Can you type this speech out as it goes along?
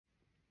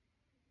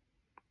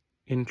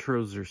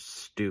Intros are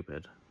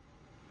stupid.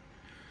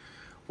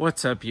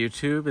 What's up,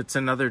 YouTube? It's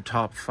another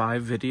top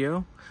 5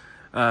 video.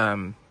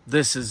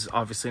 This is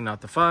obviously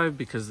not the 5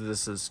 because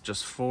this is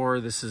just 4.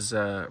 This is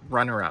a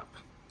runner-up.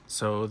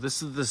 So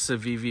this is the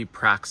Civivi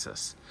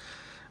Praxis.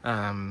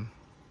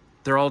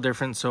 They're all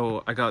different.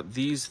 So I got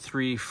these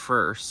 3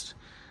 first,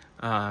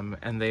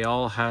 and they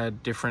all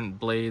had different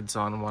blades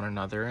on one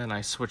another, and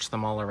I switched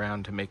them all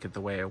around to make it the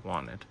way I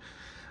wanted.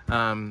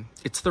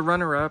 It's the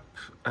runner-up.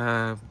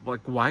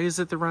 Like, why is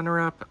it the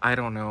runner-up? I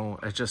don't know.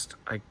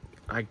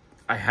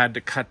 I had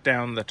to cut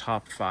down the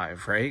top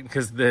 5, right?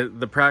 Because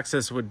the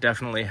Praxis would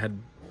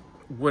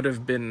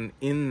have been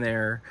in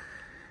there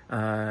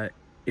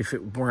if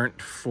it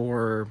weren't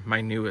for my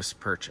newest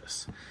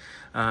purchase.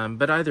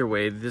 But either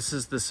way, this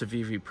is the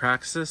Civivi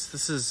Praxis.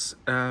 This is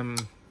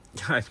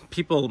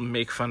people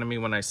make fun of me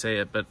when I say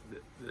it, but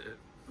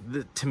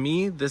to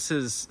me, this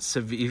is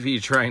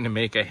Civivi trying to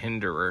make a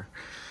Hinderer.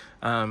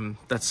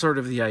 That's sort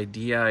of the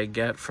idea I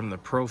get from the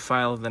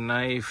profile of the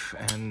knife,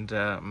 and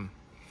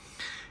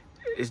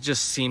it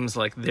just seems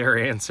like their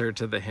answer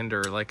to the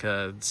Hinderer, like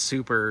a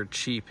super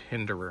cheap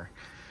Hinderer.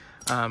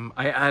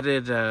 I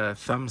added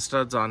thumb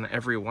studs on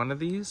every one of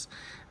these.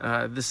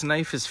 This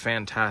knife is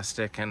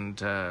fantastic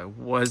and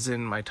was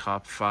in my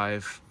top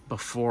 5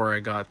 before I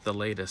got the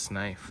latest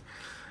knife.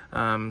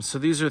 So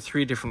these are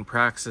 3 different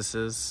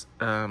Praxises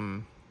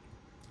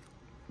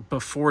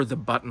before the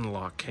button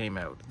lock came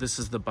out. This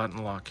is the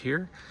button lock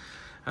here.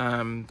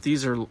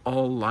 These are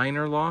all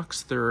liner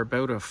locks. They're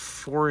about a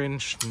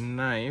 4-inch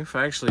knife.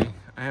 Actually,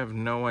 I have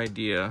no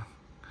idea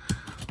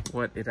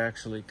what it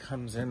actually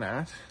comes in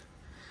at.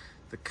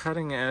 The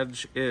cutting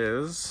edge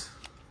is,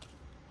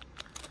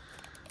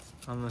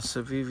 on the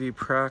Civivi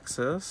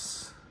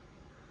Praxis,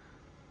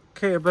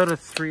 okay, about a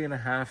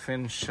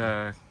 3.5-inch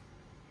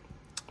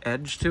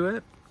edge to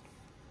it.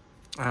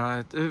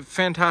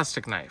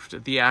 Fantastic knife.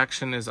 The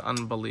action is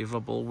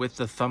unbelievable. With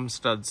the thumb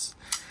studs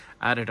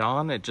added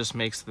on, it just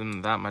makes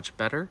them that much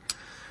better.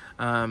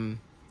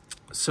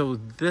 So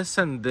this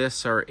and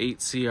this are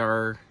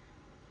 8CR,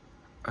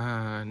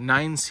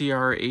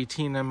 9CR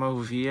 18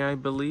 MOV, I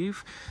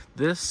believe.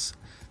 This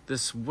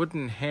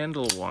wooden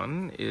handle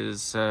one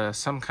is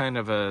some kind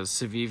of a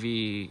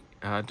Civivi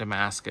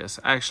Damascus.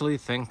 I actually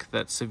think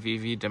that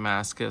Civivi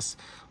Damascus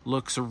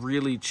looks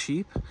really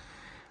cheap.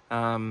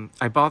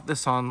 I bought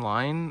this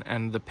online,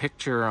 and the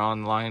picture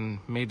online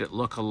made it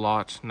look a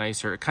lot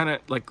nicer. Kind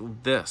of like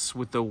this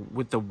with the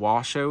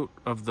washout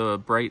of the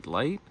bright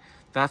light.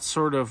 That's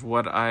sort of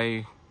what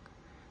I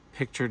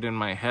pictured in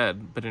my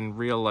head, but in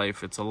real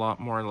life it's a lot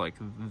more like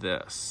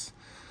this.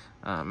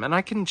 And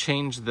I can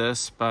change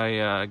this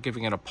by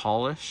giving it a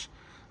polish,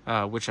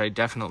 which I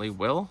definitely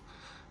will.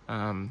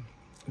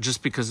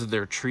 Just because of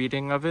their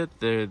treating of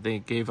it, they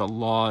gave a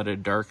lot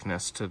of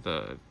darkness to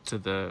the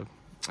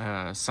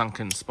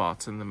sunken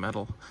spots in the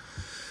metal.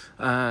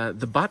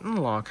 The button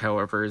lock,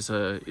 however, is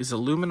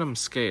aluminum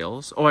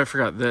scales. Oh, I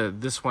forgot,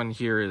 this one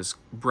here is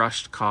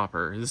brushed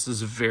copper. This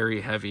is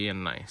very heavy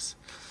and nice.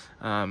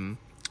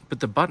 But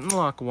the button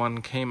lock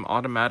one came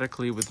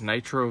automatically with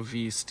Nitro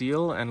V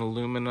steel and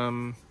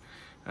aluminum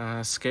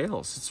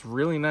scales. It's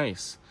really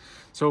nice.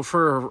 So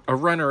for a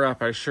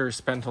runner-up, I sure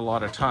spent a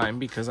lot of time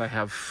because I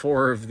have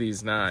 4 of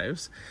these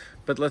knives.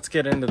 But let's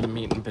get into the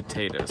meat and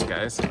potatoes,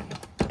 guys.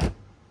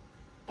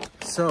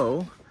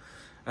 So,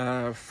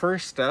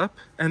 first up,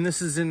 and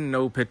this is in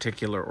no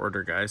particular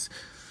order, guys.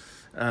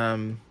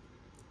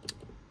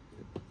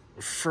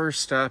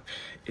 First up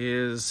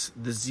is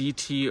the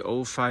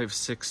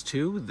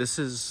ZT0562. This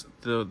is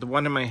the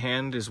one in my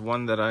hand is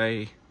one that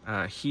I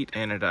heat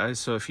anodize.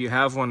 So if you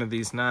have one of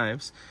these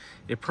knives,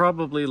 it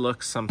probably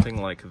looks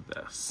something like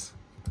this.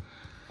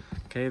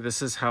 Okay,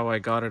 this is how I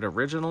got it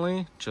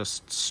originally,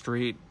 just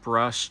straight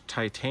brushed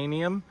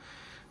titanium.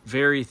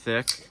 Very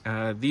thick.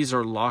 These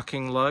are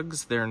locking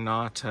lugs. They're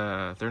not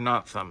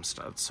thumb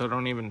studs, so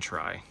don't even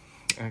try.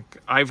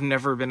 I've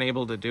never been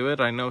able to do it.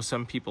 I know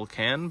some people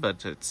can,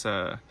 but it's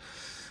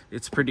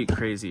pretty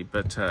crazy.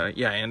 But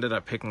yeah, I ended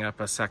up picking up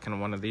a second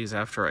one of these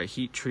after I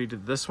heat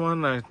treated this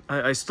one.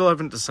 I still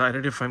haven't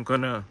decided if I'm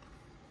gonna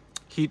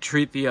heat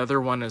treat the other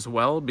one as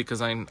well,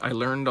 because I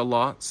learned a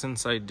lot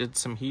since I did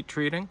some heat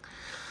treating.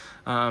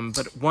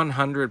 But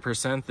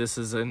 100% this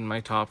is in my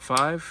top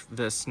 5.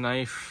 This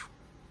knife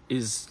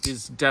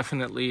is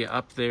definitely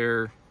up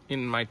there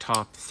in my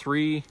top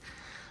 3.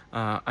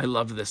 I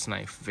love this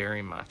knife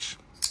very much.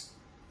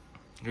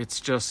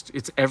 It's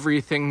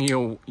everything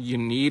you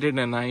need in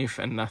a knife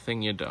and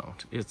nothing you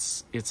don't.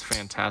 It's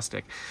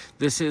fantastic.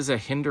 This is a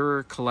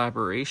Hinderer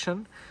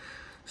collaboration.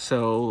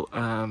 So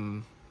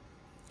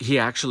he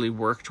actually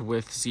worked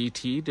with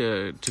ZT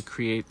to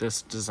create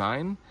this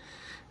design.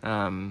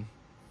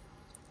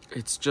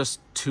 It's just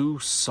 2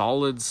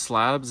 solid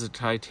slabs of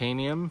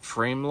titanium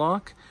frame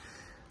lock.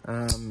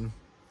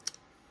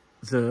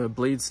 The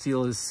blade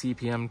steel is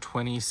CPM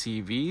 20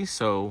 CV,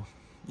 so,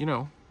 you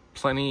know,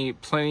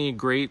 plenty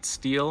great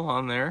steel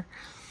on there.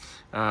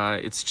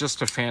 It's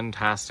just a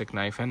fantastic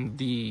knife, and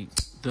the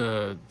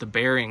the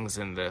bearings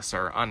in this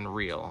are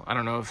unreal. I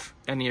don't know if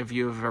any of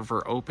you have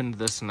ever opened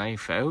this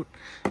knife out,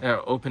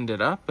 opened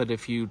it up, but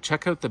if you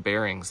check out the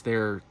bearings,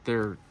 they're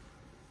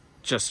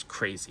just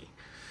crazy.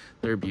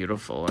 They're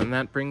beautiful. And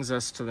that brings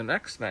us to the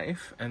next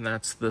knife, and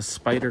that's the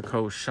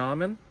Spyderco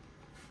Shaman.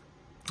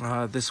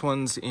 This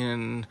one's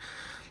in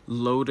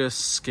Lotus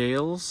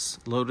scales,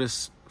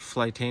 Lotus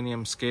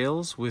Flytanium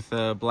scales with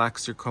a black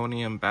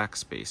zirconium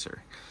backspacer.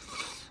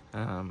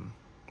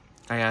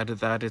 I added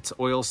that. It's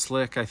oil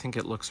slick. I think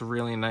it looks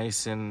really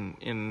nice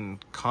in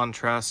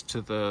contrast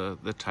to the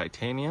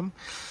titanium.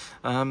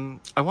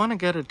 I want to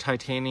get a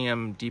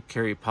titanium deep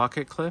carry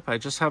pocket clip. I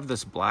just have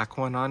this black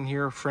one on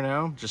here for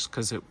now, just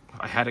because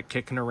I had it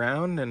kicking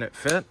around and it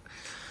fit.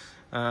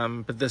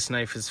 But this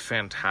knife is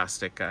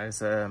fantastic, guys.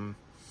 The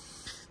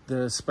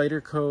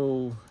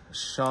Spyderco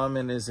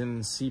Shaman is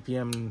in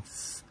CPM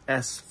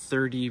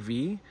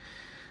S30V.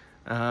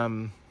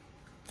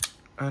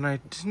 And I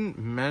didn't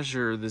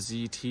measure the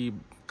ZT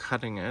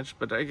cutting edge,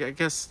 but I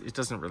guess it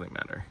doesn't really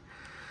matter.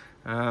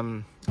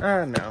 No,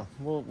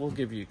 we'll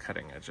give you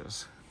cutting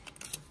edges.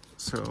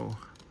 So,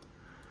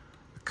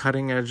 a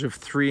cutting edge of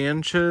 3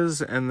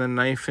 inches, and the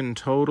knife in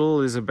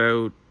total is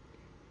about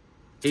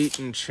 8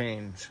 and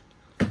change.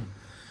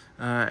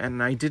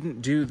 And I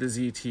didn't do the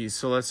ZT,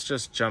 so let's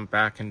just jump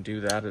back and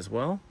do that as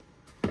well.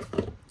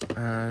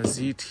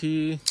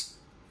 ZT...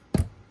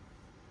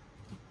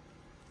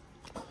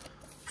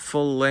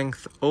 full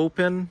length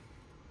open,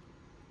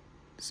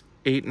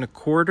 8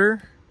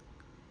 1/4,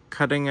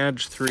 cutting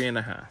edge 3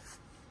 1/2.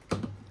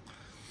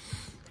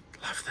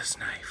 Love this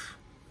knife.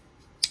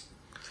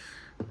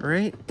 All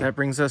right, that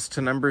brings us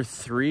to number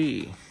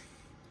 3,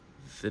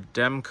 the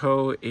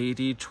Demco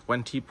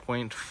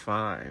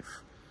 80-20.5.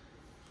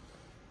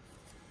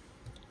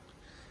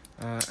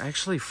 I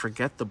actually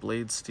forget the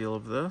blade steel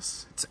of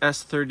this. It's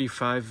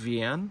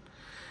S35VN.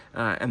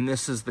 And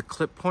this is the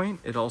clip point.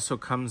 It also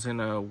comes in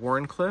a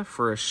Wharncliffe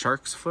or a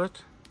shark's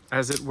foot,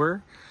 as it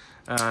were.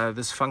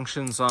 This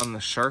functions on the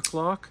shark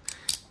lock.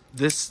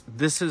 This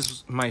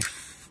is my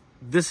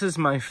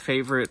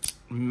favorite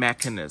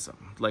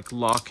mechanism, like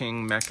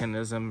locking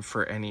mechanism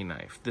for any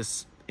knife.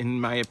 This,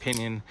 in my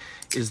opinion,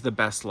 is the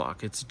best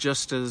lock. It's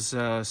just as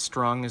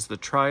strong as the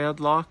Triad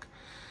lock,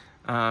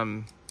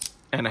 and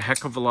a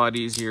heck of a lot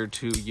easier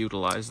to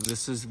utilize.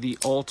 This is the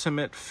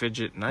ultimate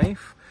fidget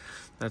knife.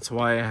 That's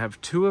why I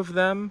have 2 of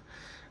them.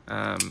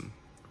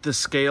 The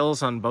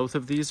scales on both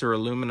of these are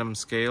aluminum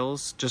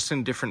scales, just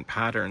in different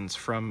patterns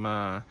from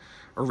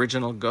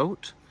Original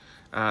Goat.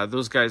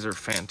 Those guys are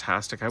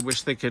fantastic. I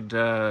wish they could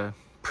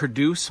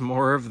produce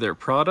more of their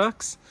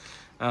products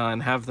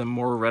and have them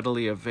more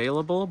readily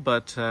available,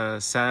 but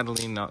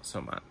sadly not so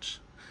much.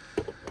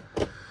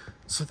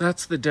 So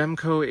that's the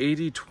Demco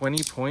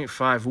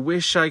 80-20.5.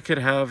 Wish I could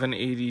have an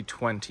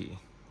 80-20.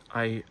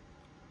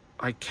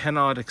 I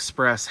cannot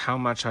express how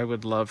much I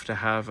would love to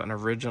have an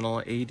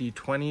original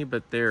 80-20,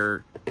 but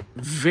they're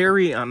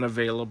very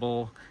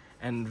unavailable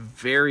and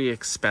very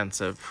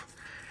expensive.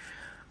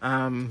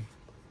 The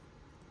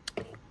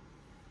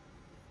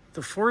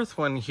 4th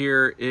one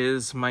here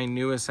is my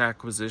newest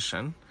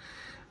acquisition.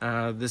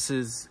 This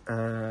is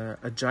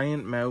a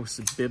Giant Mouse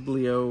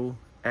Biblio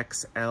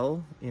XL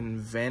in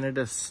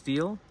Vanadis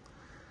steel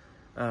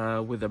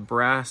with a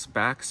brass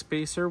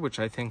backspacer, which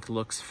I think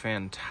looks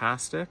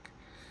fantastic.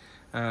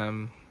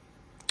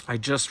 I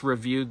just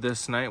reviewed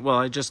this knife. Well,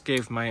 I just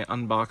gave my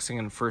unboxing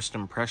and first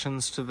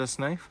impressions to this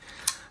knife.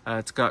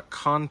 It's got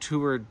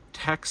contoured,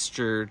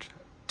 textured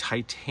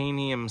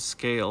titanium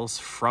scales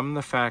from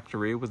the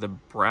factory with a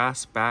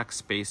brass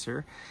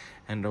backspacer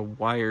and a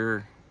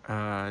wire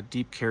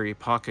deep carry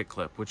pocket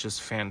clip, which is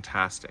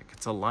fantastic.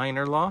 It's a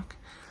liner lock,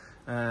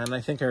 and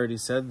I think I already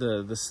said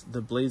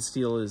the blade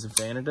steel is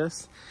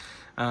Vanadis.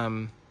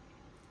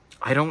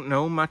 I don't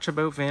know much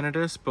about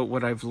Vanadis, but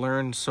what I've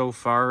learned so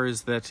far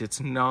is that it's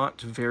not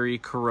very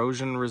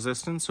corrosion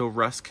resistant, so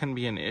rust can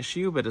be an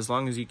issue, but as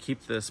long as you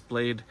keep this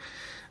blade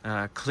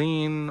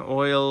clean,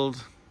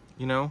 oiled,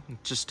 you know,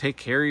 just take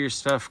care of your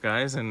stuff,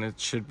 guys, and it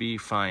should be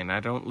fine.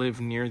 I don't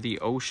live near the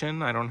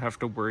ocean. I don't have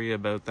to worry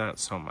about that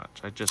so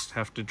much. I just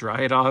have to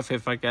dry it off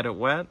if I get it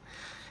wet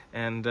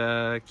and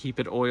keep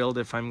it oiled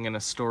if I'm going to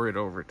store it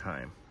over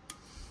time.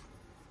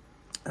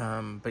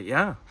 But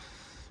yeah.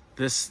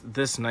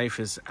 This knife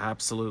is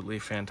absolutely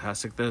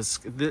fantastic.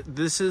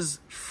 This is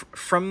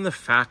from the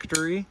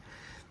factory.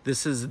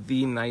 This is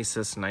the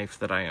nicest knife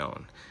that I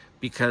own,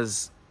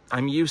 because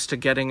I'm used to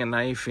getting a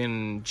knife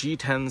in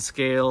G10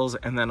 scales,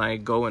 and then I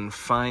go and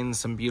find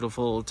some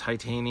beautiful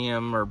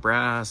titanium or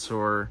brass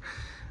or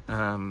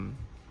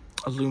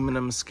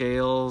aluminum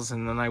scales,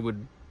 and then I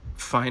would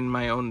find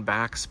my own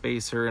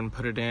backspacer and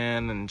put it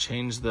in and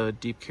change the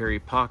deep carry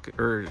pocket,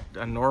 or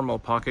a normal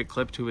pocket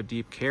clip to a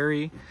deep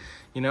carry.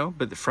 You know,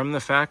 but from the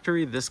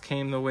factory, this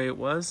came the way it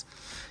was.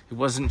 It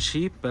wasn't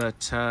cheap,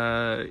 but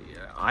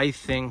I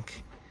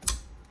think,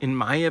 in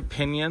my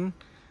opinion,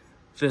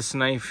 this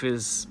knife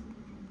is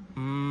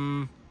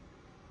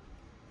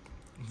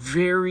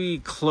very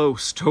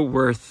close to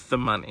worth the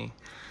money.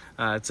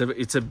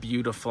 It's a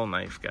beautiful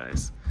knife,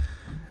 guys.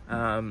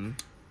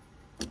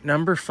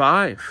 Number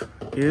 5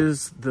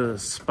 is the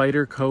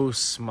Spyderco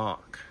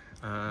Smock.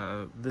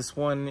 This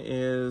one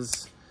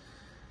is,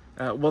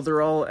 well,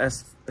 they're all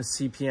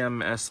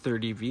CPM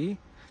S30V.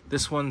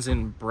 This one's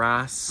in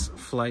brass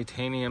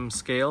Flytanium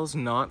scales,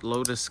 not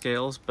Lotus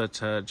scales, but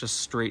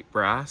just straight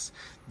brass.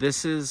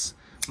 This is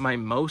my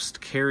most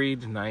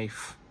carried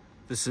knife.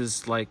 This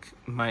is like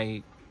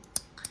my,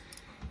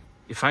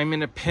 if I'm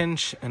in a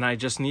pinch and I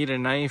just need a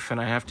knife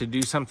and I have to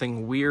do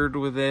something weird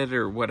with it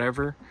or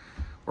whatever,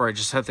 or I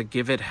just have to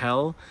give it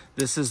hell,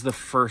 this is the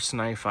first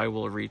knife I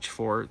will reach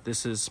for.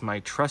 This is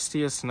my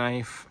trustiest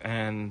knife,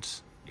 and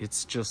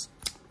it's just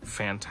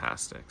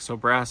fantastic. So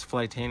brass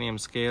Flytanium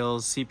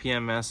scales,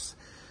 CPMS,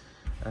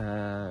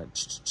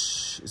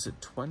 is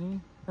it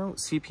 20? No,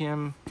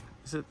 CPM,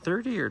 is it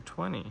 30 or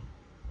 20?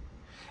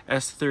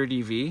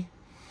 S30V.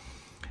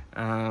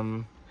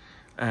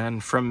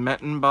 And from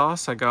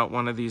Mettenboss, I got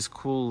one of these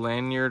cool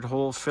lanyard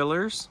hole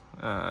fillers.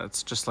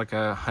 It's just like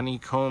a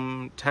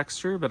honeycomb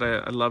texture, but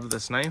I love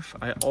this knife.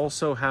 I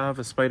also have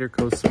a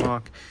Spyderco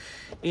Smock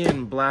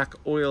in black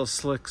oil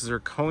slick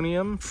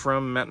zirconium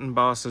from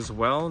Mettenboss as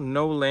well.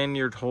 No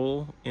lanyard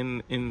hole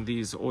in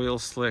these oil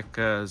slick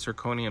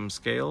zirconium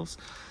scales.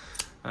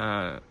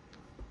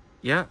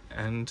 Yeah,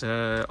 and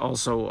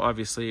also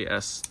obviously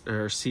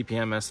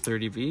CPM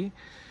S30V.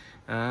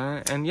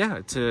 And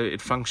yeah,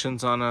 it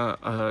functions on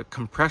a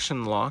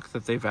compression lock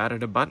that they've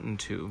added a button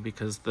to,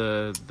 because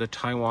the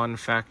Taiwan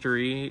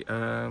factory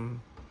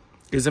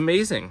is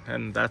amazing,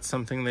 and that's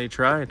something they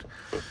tried.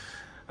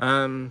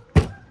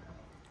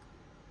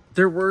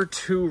 There were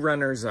 2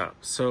 runners-up.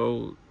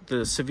 So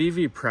the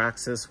Civivi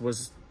Praxis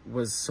was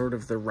sort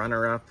of the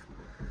runner-up,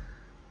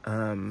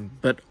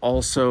 but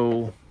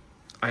also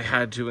I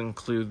had to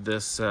include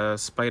this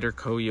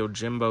Spyderco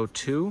Yojimbo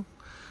 2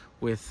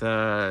 with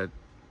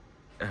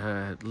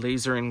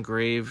laser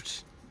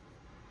engraved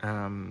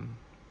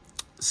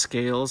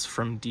scales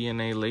from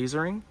DNA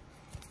Lasering.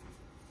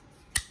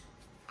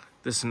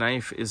 This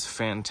knife is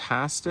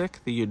fantastic.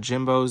 The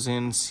Yojimbo's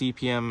in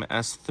CPM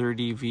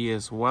S30V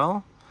as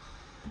well.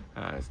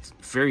 It's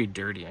very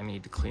dirty. I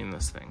need to clean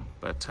this thing.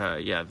 But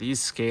yeah,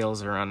 these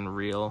scales are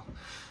unreal.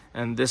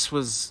 And this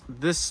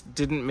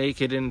didn't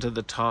make it into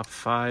the top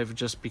 5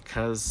 just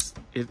because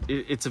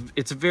it's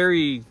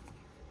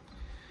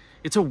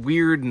a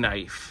weird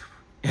knife.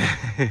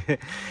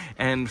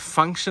 And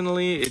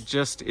functionally it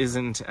just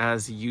isn't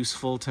as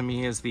useful to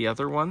me as the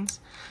other ones,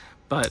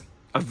 but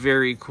a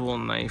very cool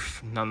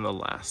knife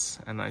nonetheless,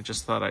 and I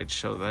just thought I'd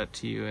show that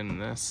to you in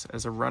this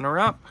as a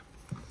runner-up.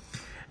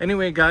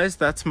 Anyway guys,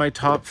 that's my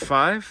top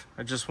 5.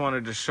 I just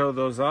wanted to show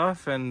those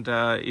off, and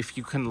if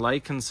you can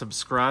like and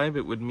subscribe,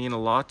 it would mean a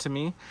lot to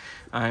me.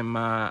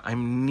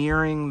 I'm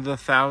nearing the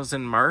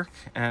 1,000 mark,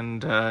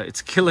 and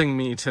it's killing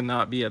me to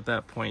not be at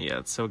that point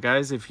yet. So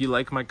guys, if you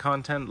like my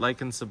content,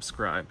 like and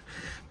subscribe.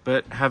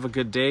 But have a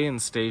good day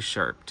and stay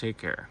sharp. Take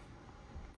care.